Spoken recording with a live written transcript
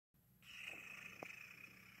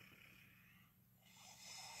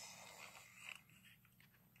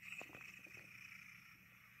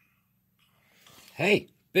Hey,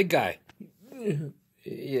 big guy.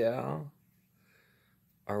 Yeah?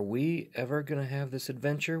 Are we ever gonna have this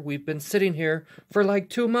adventure? We've been sitting here for like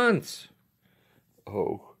 2 months.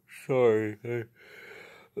 Oh, sorry.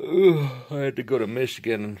 I had to go to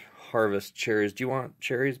Michigan and harvest cherries. Do you want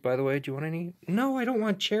cherries, by the way? Do you want any? No, I don't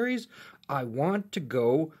want cherries. I want to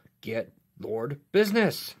go get Lord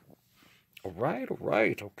Business. All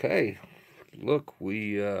right, okay. Look,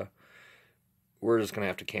 we're just gonna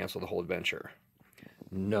have to cancel the whole adventure.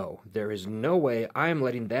 No, there is no way I'm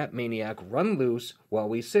letting that maniac run loose while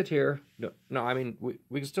we sit here. No, I mean,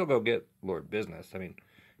 we can still go get Lord Business. I mean,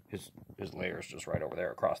 his lair's just right over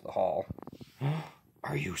there across the hall.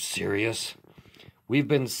 Are you serious? We've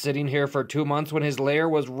been sitting here for 2 months when his lair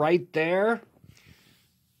was right there?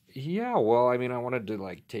 Yeah, well, I mean, I wanted to,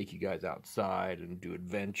 like, take you guys outside and do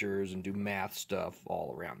adventures and do math stuff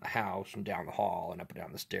all around the house and down the hall and up and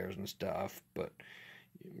down the stairs and stuff, but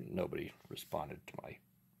nobody responded to my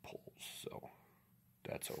polls, so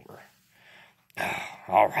that's over.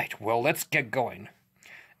 All right, well, let's get going.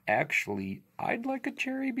 Actually, I'd like a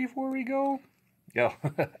cherry before we go. Oh,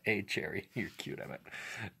 a cherry. You're cute, Emmett.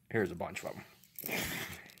 Here's a bunch of them.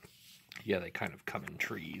 Yeah, they kind of come in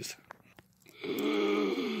trees.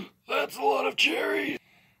 That's a lot of cherries.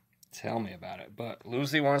 Tell me about it. But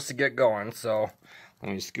Lucy wants to get going, so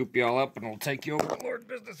let me scoop you all up and we'll take you over to Lord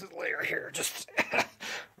Business's lair here. Just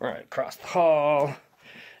right across the hall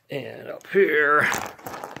and up here.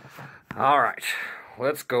 All right,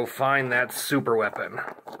 let's go find that super weapon.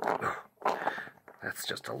 That's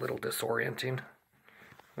just a little disorienting.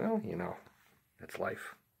 Well, you know, it's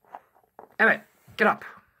life. Emmett, get up.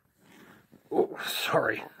 Oh,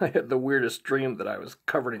 sorry. I had the weirdest dream that I was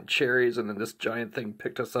covered in cherries and then this giant thing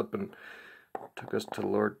picked us up and took us to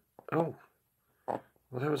Lord... Oh. Well,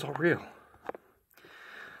 that was all real.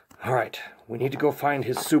 All right. We need to go find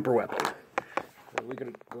his super weapon. We're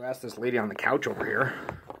going to go ask this lady on the couch over here.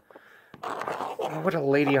 What would a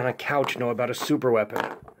lady on a couch know about a super weapon?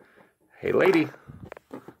 Hey, lady.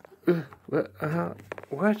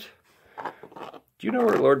 What? Do you know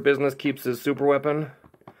where Lord Business keeps his super weapon?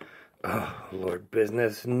 Oh, Lord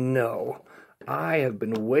Business, no. I have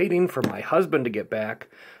been waiting for my husband to get back.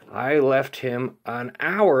 I left him an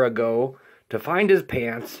hour ago to find his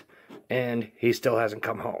pants, and he still hasn't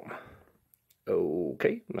come home.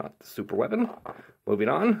 Okay, not the super weapon. Moving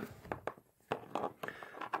on.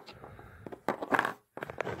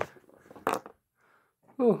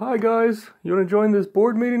 Oh, hi guys. You want to join this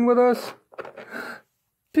board meeting with us?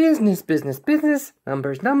 Business, business, business.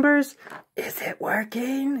 Numbers, numbers. Is it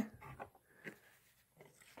working?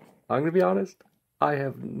 I'm going to be honest, I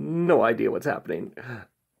have no idea what's happening,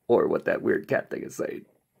 or what that weird cat thing is saying.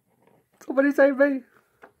 Somebody save me!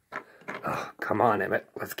 Oh, come on, Emmett,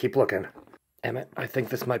 let's keep looking. Emmett, I think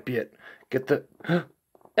this might be it. Get the...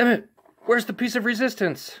 Emmett, where's the piece of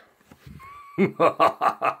resistance?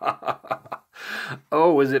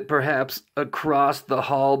 Oh, is it perhaps across the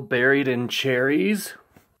hall buried in cherries?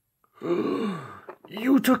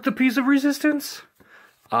 You took the piece of resistance?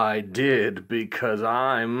 I did, because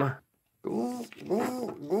I'm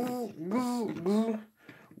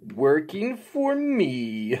working for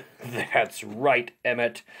me. That's right,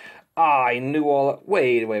 Emmett. I knew all...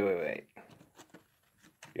 Wait.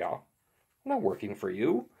 Yeah, I'm not working for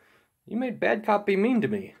you. You made bad cop be mean to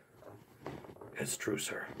me. It's true,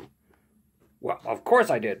 sir. Well, of course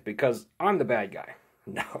I did, because I'm the bad guy.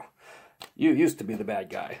 No, you used to be the bad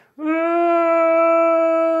guy.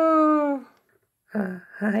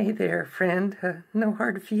 Hi there, friend. No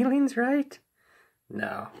hard feelings, right?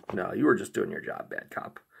 No, you were just doing your job, bad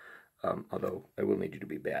cop. Although, I will need you to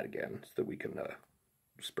be bad again, so that we can,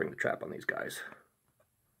 spring the trap on these guys.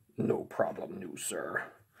 No problem, new sir.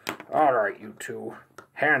 All right, you two.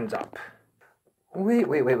 Hands up.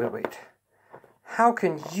 Wait. How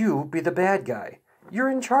can you be the bad guy? You're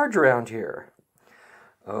in charge around here.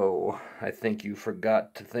 Oh, I think you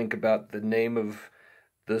forgot to think about the name of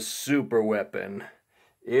the super weapon.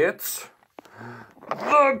 It's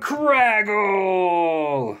the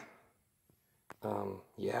Craggle!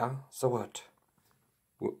 Yeah? So what?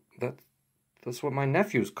 Well, that's what my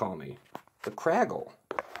nephews call me. The Craggle.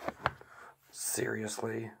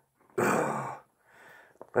 Seriously?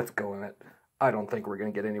 Let's go in it. I don't think we're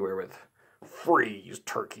gonna get anywhere with freeze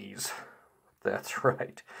turkeys. That's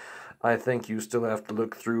right. I think you still have to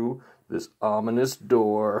look through this ominous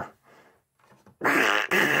door.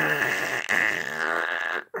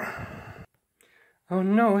 Oh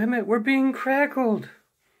no, Emmett, we're being crackled.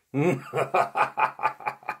 And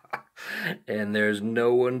there's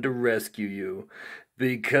no one to rescue you,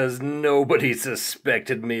 Because nobody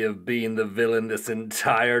suspected me of being the villain this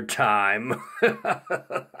entire time.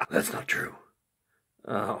 That's not true.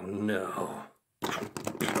 Oh, no.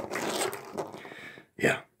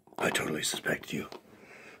 Yeah, I totally suspected you.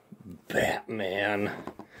 Batman.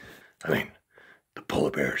 I mean, the polar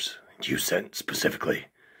bears you sent specifically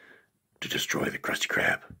to destroy the Krusty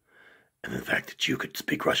Krab, and the fact that you could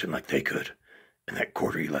speak Russian like they could, and that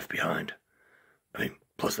quarter you left behind. I mean,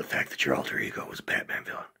 plus the fact that your alter ego was a Batman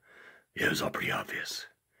villain. Yeah, it was all pretty obvious.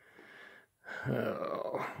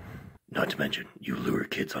 Oh. Not to mention, you lure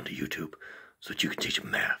kids onto YouTube so that you can teach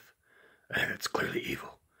them math. I think that's clearly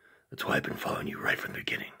evil. That's why I've been following you right from the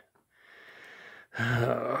beginning.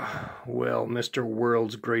 Well, Mr.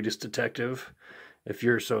 World's Greatest Detective, if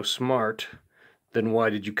you're so smart, then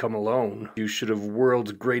why did you come alone? You should have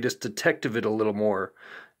World's Greatest Detective it a little more.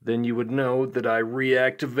 Then you would know that I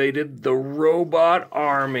reactivated the robot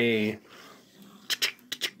army.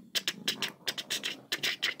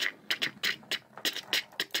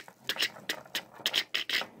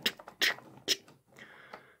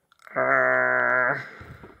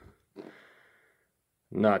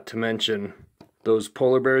 Not to mention those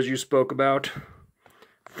polar bears you spoke about.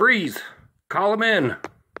 Freeze! Call them in!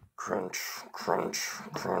 Crunch, crunch,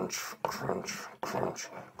 crunch, crunch, crunch,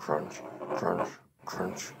 crunch, crunch,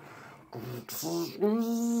 crunch.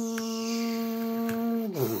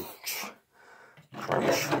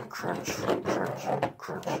 Crunch, crunch, crunch,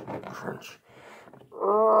 crunch, crunch.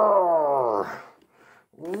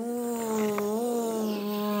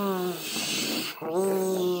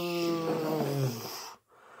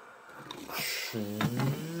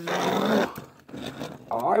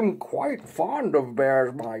 I'm quite fond of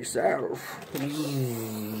bears myself.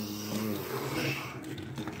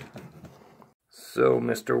 So,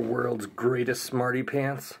 Mr. World's Greatest Smarty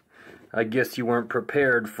Pants, I guess you weren't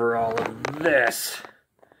prepared for all of this.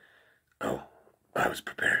 Oh, I was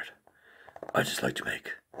prepared. I just like to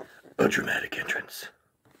make a dramatic entrance.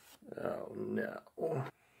 Oh, no.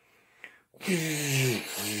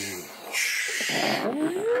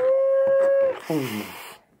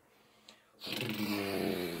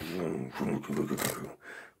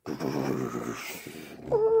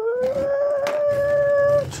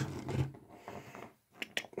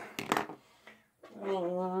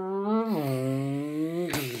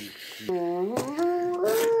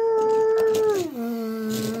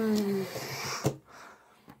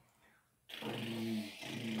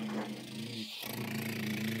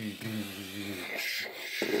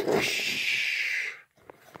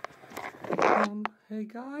 Hey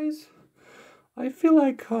guys, I feel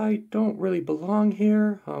like I don't really belong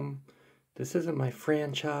here. This isn't my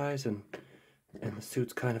franchise, and the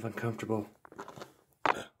suit's kind of uncomfortable.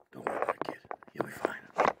 Don't worry about it, kid. You'll be fine.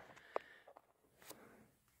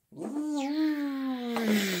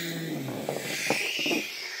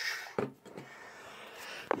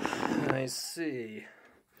 I see.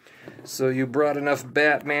 So you brought enough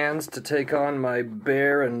Batmans to take on my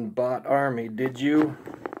bear and bot army, did you?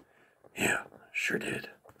 Yeah, sure did.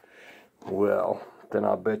 Well, then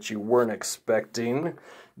I'll bet you weren't expecting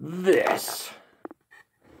this.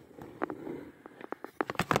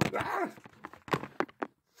 Ah!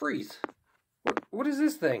 Freeze. What is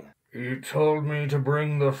this thing? You told me to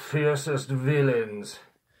bring the fiercest villains.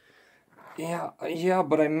 Yeah,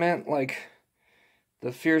 but I meant, like,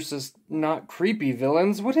 the fiercest, not creepy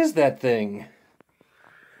villains. What is that thing?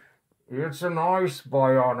 It's an ice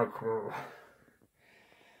bionicle.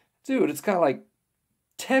 Dude, it's got, like,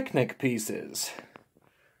 Technic pieces.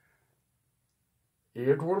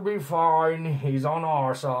 It will be fine. He's on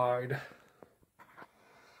our side.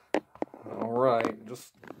 Alright,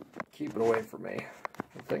 just keep it away from me.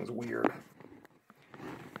 The thing's weird.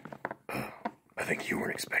 I think you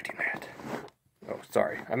weren't expecting that. Oh,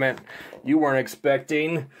 sorry. I meant you weren't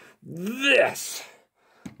expecting this.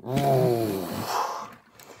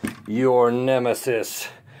 Your nemesis,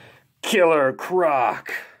 Killer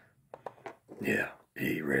Croc. Yeah,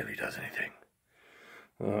 he rarely does anything.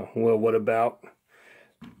 Well, what about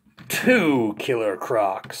 2 Killer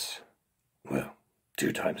Crocs? Well,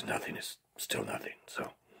 2 times nothing is still nothing,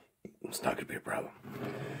 so it's not going to be a problem.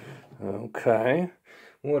 Okay.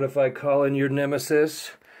 What if I call in your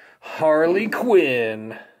nemesis, Harley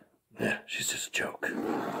Quinn? Yeah, she's just a joke.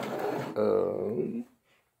 The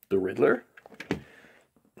Riddler?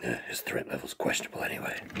 His threat level's questionable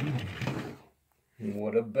anyway.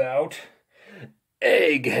 What about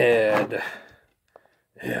Egghead?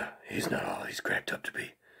 Yeah, he's not all he's cracked up to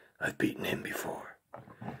be. I've beaten him before.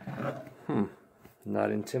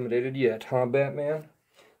 Not intimidated yet, huh, Batman?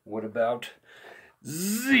 What about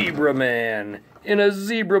Zebra Man in a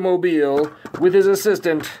zebra-mobile with his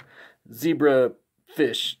assistant, zebra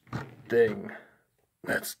fish thing.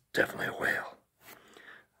 That's definitely a whale.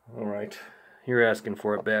 All right, you're asking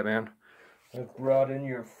for it, Batman. I've brought in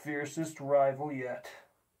your fiercest rival yet.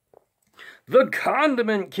 The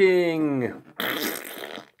Condiment King!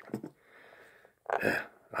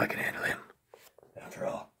 I can handle him. After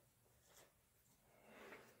all.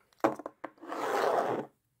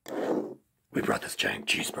 We brought this giant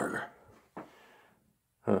cheeseburger.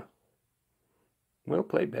 Huh. Well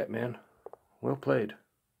played, Batman. Well played.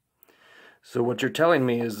 So what you're telling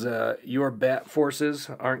me is your bat forces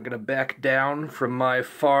aren't going to back down from my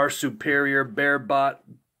far superior bear-bot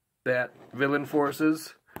bat villain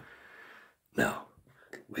forces? No.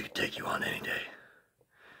 We could take you on any day.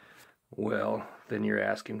 Well, then you're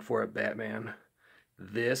asking for it, Batman.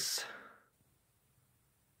 This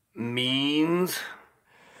means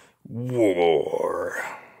war.